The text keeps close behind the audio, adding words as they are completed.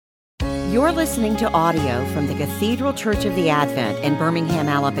You're listening to audio from the Cathedral Church of the Advent in Birmingham,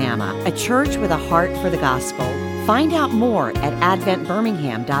 Alabama, a church with a heart for the gospel. Find out more at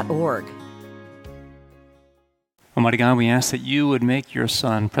adventbirmingham.org. Almighty God, we ask that you would make your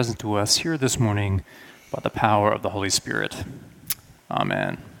Son present to us here this morning by the power of the Holy Spirit.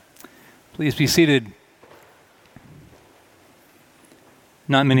 Amen. Please be seated.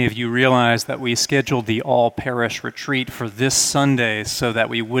 Not many of you realize that we scheduled the all-parish retreat for this Sunday so that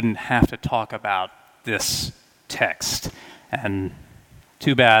we wouldn't have to talk about this text. And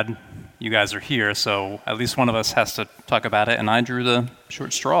too bad you guys are here, so at least one of us has to talk about it, and I drew the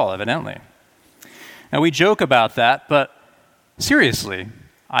short straw, evidently. Now, we joke about that, but seriously,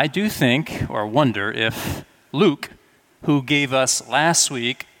 I do think or wonder if Luke, who gave us last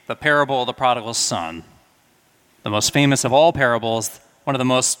week the parable of the prodigal son, the most famous of all parables, one of the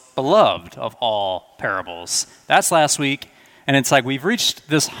most beloved of all parables. That's last week, and it's like we've reached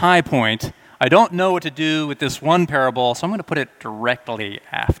this high point. I don't know what to do with this one parable, so I'm going to put it directly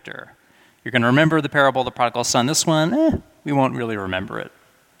after. You're going to remember the parable of the prodigal son. This one, we won't really remember it.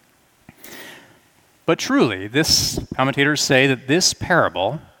 But truly, commentators say that this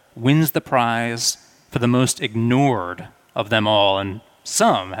parable wins the prize for the most ignored of them all, and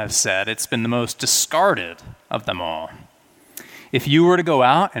some have said it's been the most discarded of them all. If you were to go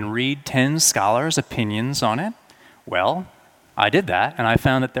out and read 10 scholars' opinions on it, well, I did that, and I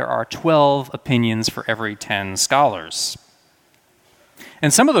found that there are 12 opinions for every 10 scholars.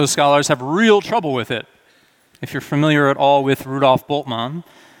 And some of those scholars have real trouble with it. If you're familiar at all with Rudolf Bultmann,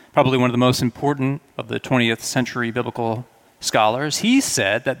 probably one of the most important of the 20th century biblical scholars, he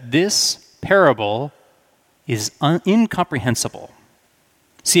said that this parable is incomprehensible.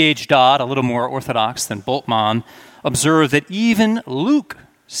 C.H. Dodd, a little more orthodox than Bultmann, observed that even Luke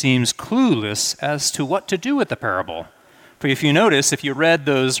seems clueless as to what to do with the parable. For if you notice, if you read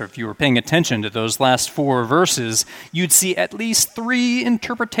those, or if you were paying attention to those last 4 verses, you'd see at least 3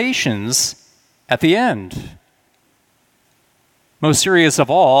 interpretations at the end. Most serious of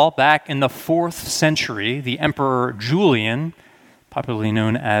all, back in the 4th century, the Emperor Julian, popularly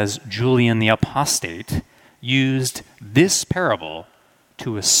known as Julian the Apostate, used this parable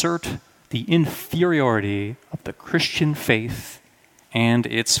to assert the inferiority of the Christian faith and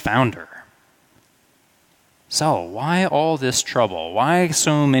its founder. So, why all this trouble? Why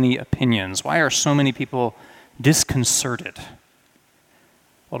so many opinions? Why are so many people disconcerted?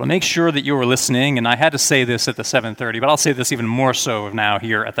 Well, to make sure that you were listening, and I had to say this at the 7:30, but I'll say this even more so now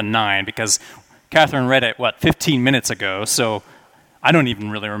here at the 9, because Catherine read it, 15 minutes ago, so I don't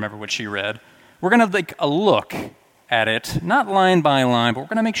even really remember what she read. We're going to take a look at it, not line by line, but we're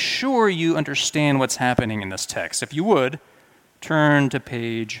going to make sure you understand what's happening in this text. If you would, turn to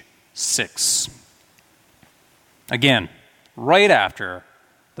page 6. Again, right after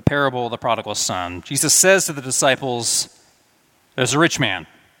the parable of the prodigal son, Jesus says to the disciples, there's a rich man.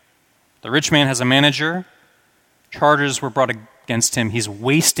 The rich man has a manager. Charges were brought against him. He's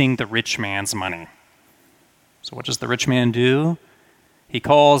wasting the rich man's money. So what does the rich man do? He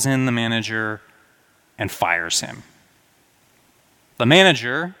calls in the manager and fires him. The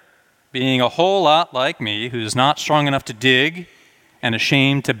manager, being a whole lot like me, who's not strong enough to dig and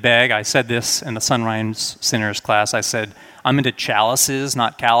ashamed to beg, I said this in the Sunrise Sinners class, I said, I'm into chalices,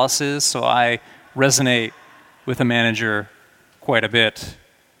 not calluses, so I resonate with the manager quite a bit.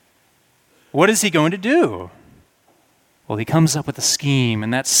 What is he going to do? Well, he comes up with a scheme,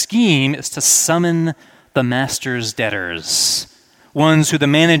 and that scheme is to summon the master's debtors, ones who the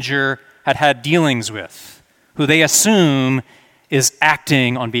manager had dealings with, who they assume is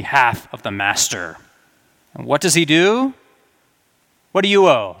acting on behalf of the master. And what does he do? What do you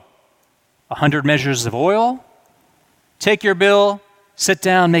owe? 100 measures of oil? Take your bill, sit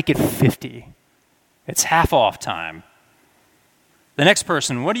down, make it 50. It's half off time. The next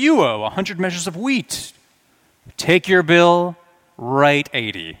person, what do you owe? 100 measures of wheat. Take your bill, write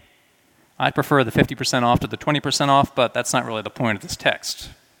 80. I'd prefer the 50% off to the 20% off, but that's not really the point of this text.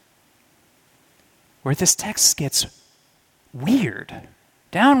 Where this text gets weird,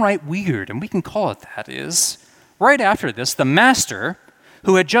 downright weird, and we can call it that, is right after this, the master,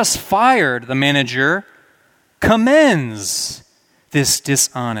 who had just fired the manager, commends this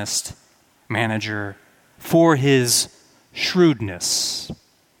dishonest manager for his shrewdness.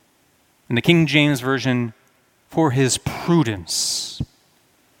 In the King James Version, for his prudence.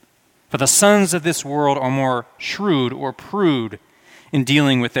 For the sons of this world are more shrewd or prude in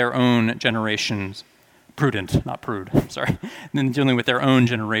dealing with their own generations. Prudent, not prude, sorry. In dealing with their own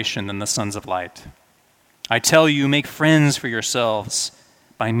generation than the sons of light. I tell you, make friends for yourselves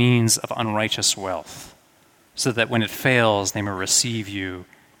by means of unrighteous wealth, so that when it fails, they may receive you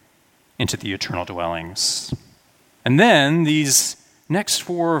into the eternal dwellings. And then these next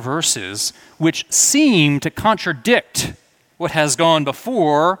 4 verses, which seem to contradict what has gone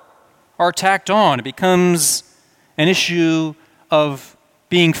before, are tacked on. It becomes an issue of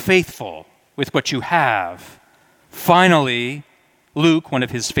being faithful with what you have. Finally, Luke, one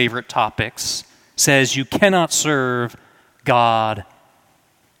of his favorite topics, says you cannot serve God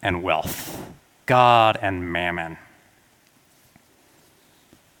and wealth, God and mammon.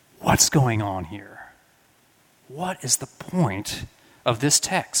 What's going on here? What is the point of this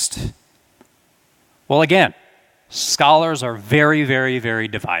text? Well, again, scholars are very, very, very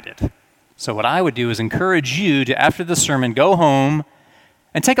divided. So what I would do is encourage you to, after the sermon, go home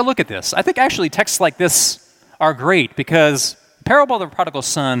and take a look at this. I think actually texts like this are great because parable of the prodigal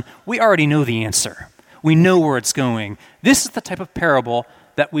son, we already know the answer. We know where it's going. This is the type of parable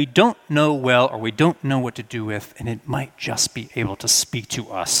that we don't know well or we don't know what to do with, and it might just be able to speak to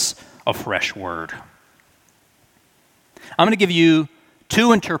us a fresh word. I'm going to give you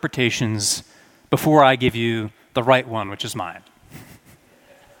 2 interpretations before I give you the right one, which is mine.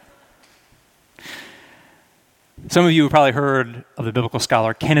 Some of you have probably heard of the biblical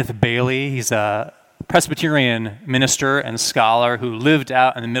scholar Kenneth Bailey. He's a Presbyterian minister and scholar who lived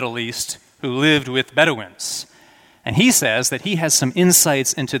out in the Middle East, who lived with Bedouins. And he says that he has some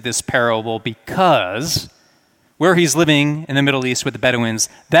insights into this parable because where he's living in the Middle East with the Bedouins,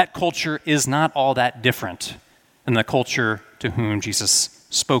 that culture is not all that different than the culture to whom Jesus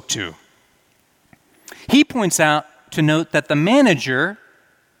spoke to. He points out to note that the manager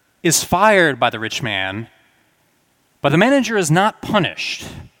is fired by the rich man, but the manager is not punished.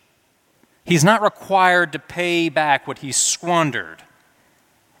 He's not required to pay back what he squandered.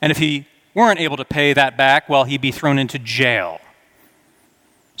 And if he weren't able to pay that back, well, he'd be thrown into jail.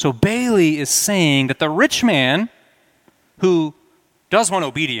 So Bailey is saying that the rich man who does want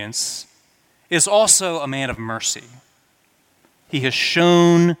obedience is also a man of mercy. He has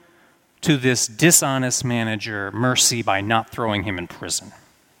shown to this dishonest manager mercy by not throwing him in prison.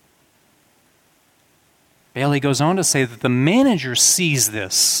 Bailey goes on to say that the manager sees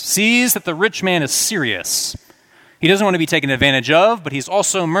this, sees that the rich man is serious. He doesn't want to be taken advantage of, but he's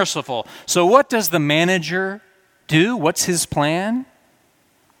also merciful. So what does the manager do? What's his plan?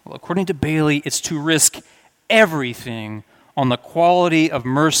 Well, according to Bailey, it's to risk everything on the quality of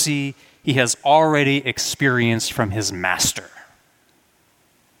mercy he has already experienced from his master.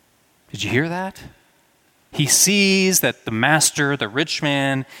 Did you hear that? He sees that the master, the rich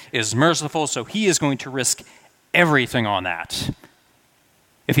man, is merciful, so he is going to risk everything on that.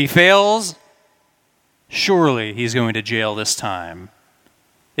 If he fails, surely he's going to jail this time.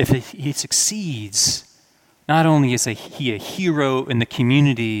 If he succeeds, not only is he a hero in the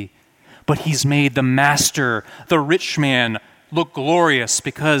community, but he's made the master, the rich man, look glorious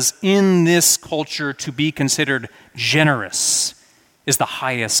because in this culture to be considered generous is the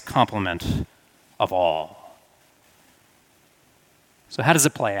highest compliment of all. So how does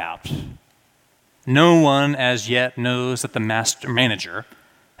it play out? No one as yet knows that the manager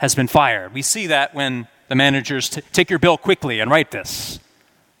has been fired. We see that when the managers take your bill quickly and write this.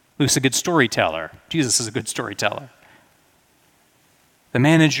 Luke's a good storyteller. Jesus is a good storyteller. The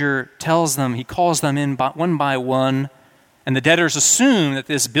manager tells them, he calls them in one by one, and the debtors assume that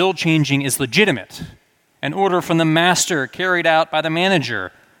this bill changing is legitimate, an order from the master carried out by the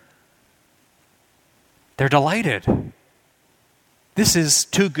manager. They're delighted. This is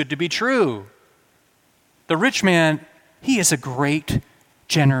too good to be true. The rich man, he is a great,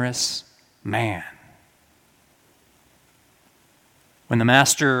 generous man. When the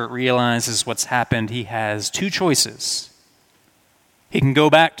master realizes what's happened, he has 2 choices. He can go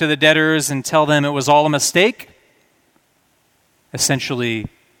back to the debtors and tell them it was all a mistake, essentially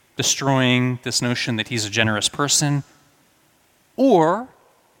destroying this notion that he's a generous person. Or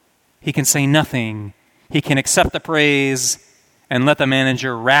he can say nothing. He can accept the praise and let the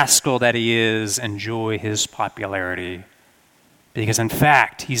manager, rascal that he is, enjoy his popularity. Because in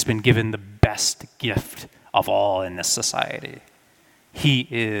fact, he's been given the best gift of all in this society. He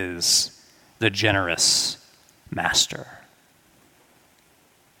is the generous master.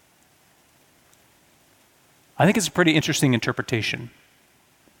 I think it's a pretty interesting interpretation.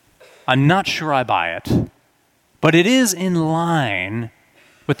 I'm not sure I buy it, but it is in line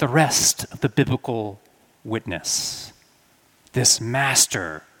with the rest of the biblical witness. This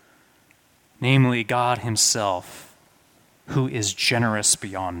master, namely God himself, who is generous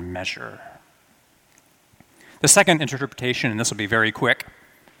beyond measure. The second interpretation, and this will be very quick,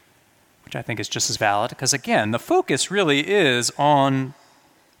 which I think is just as valid, because again, the focus really is on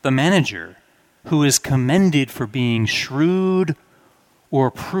the manager, who is commended for being shrewd, or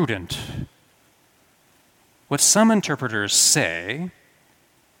prudent. What some interpreters say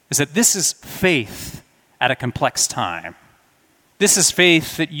is that this is faith at a complex time. This is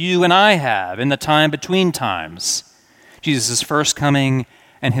faith that you and I have in the time between times. Jesus' first coming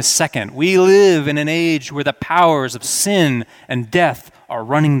and his second. We live in an age where the powers of sin and death are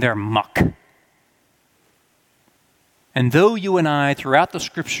running their muck. And though you and I, throughout the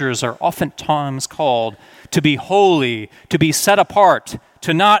scriptures, are oftentimes called to be holy, to be set apart,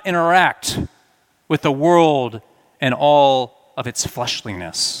 to not interact with the world and all of its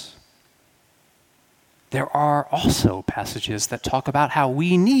fleshliness, there are also passages that talk about how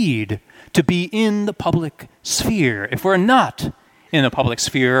we need to be in the public sphere. If we're not in the public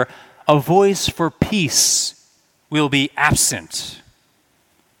sphere, a voice for peace will be absent.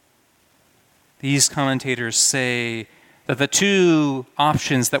 These commentators say that the two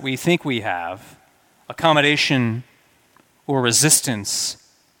options that we think we have, accommodation or resistance,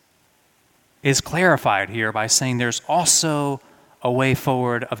 is clarified here by saying there's also a way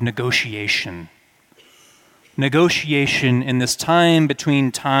forward of negotiation. Negotiation in this time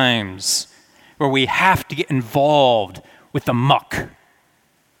between times where we have to get involved with the muck.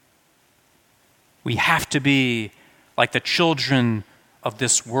 We have to be like the children of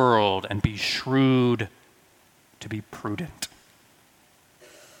this world and be shrewd to be prudent.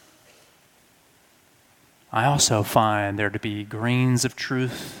 I also find there to be grains of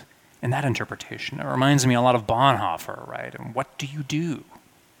truth in that interpretation. It reminds me a lot of Bonhoeffer, right? And what do you do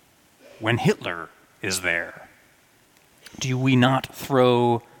when Hitler is there? Do we not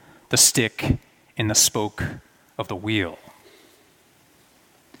throw the stick in the spoke of the wheel?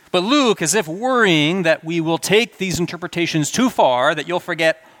 But Luke, as if worrying that we will take these interpretations too far, that you'll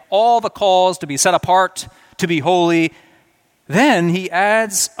forget all the calls to be set apart, to be holy, then he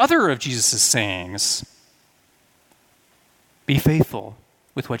adds other of Jesus' sayings. Be faithful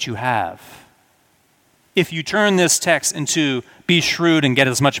with what you have. If you turn this text into be shrewd and get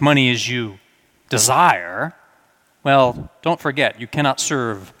as much money as you desire, well, don't forget, you cannot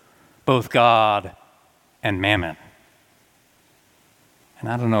serve both God and mammon. And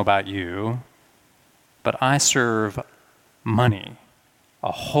I don't know about you, but I serve money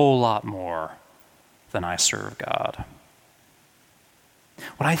a whole lot more than I serve God.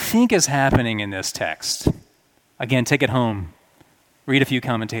 What I think is happening in this text, again, take it home, read a few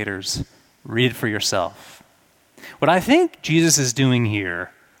commentators, read it for yourself. What I think Jesus is doing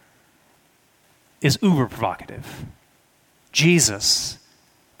here is uber provocative. Jesus,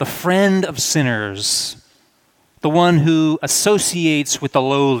 the friend of sinners, the one who associates with the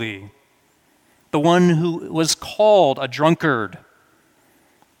lowly, the one who was called a drunkard,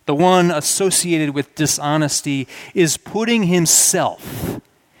 the one associated with dishonesty, is putting himself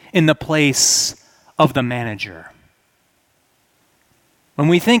in the place of the manager. When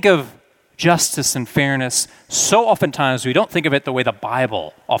we think of justice and fairness, so oftentimes we don't think of it the way the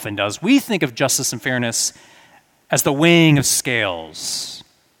Bible often does. We think of justice and fairness as the weighing of scales.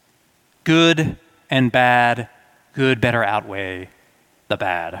 Good and bad, good better outweigh the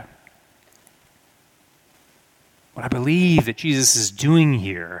bad. What I believe that Jesus is doing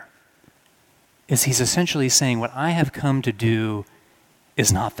here is he's essentially saying what I have come to do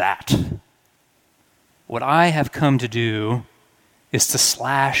is not that. What I have come to do is to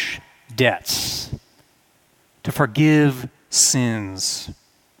slash debts, to forgive sins.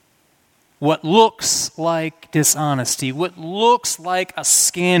 What looks like dishonesty, what looks like a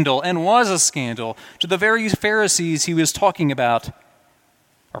scandal, and was a scandal, to the very Pharisees he was talking about,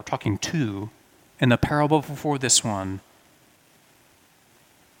 or talking to, in the parable before this one,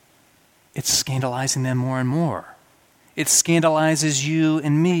 it's scandalizing them more and more. It scandalizes you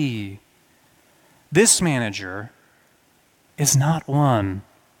and me. This manager is not one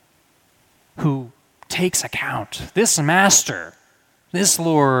who takes account. This master, this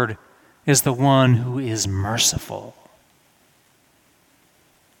Lord, is the one who is merciful,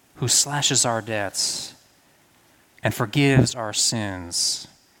 who slashes our debts and forgives our sins.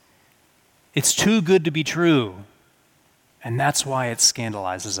 It's too good to be true, and that's why it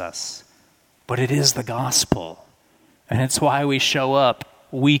scandalizes us. But it is the gospel, and it's why we show up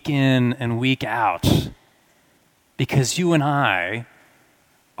week in and week out, because you and I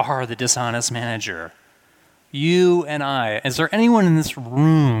are the dishonest manager. You and I. Is there anyone in this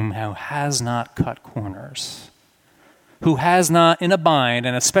room who has not cut corners? Who has not, in a bind,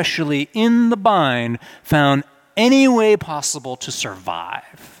 and especially in the bind, found any way possible to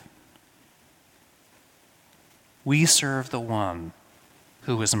survive? We serve the one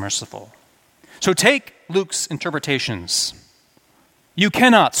who is merciful. So take Luke's interpretations. You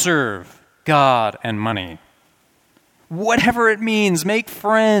cannot serve God and money. Whatever it means, make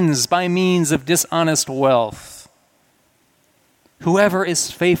friends by means of dishonest wealth. Whoever is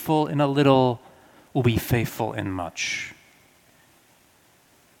faithful in a little will be faithful in much.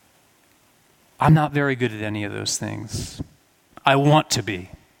 I'm not very good at any of those things. I want to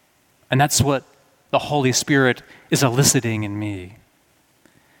be. And that's what the Holy Spirit is eliciting in me.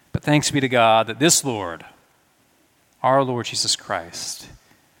 But thanks be to God that this Lord, our Lord Jesus Christ,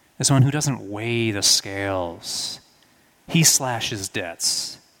 is one who doesn't weigh the scales. He slashes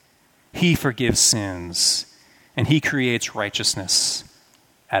debts. He forgives sins. And he creates righteousness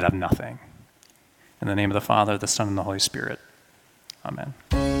out of nothing. In the name of the Father, the Son, and the Holy Spirit. Amen.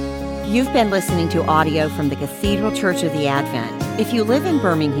 You've been listening to audio from the Cathedral Church of the Advent. If you live in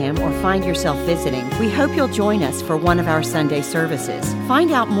Birmingham or find yourself visiting, we hope you'll join us for one of our Sunday services.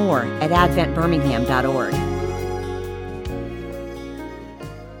 Find out more at adventbirmingham.org.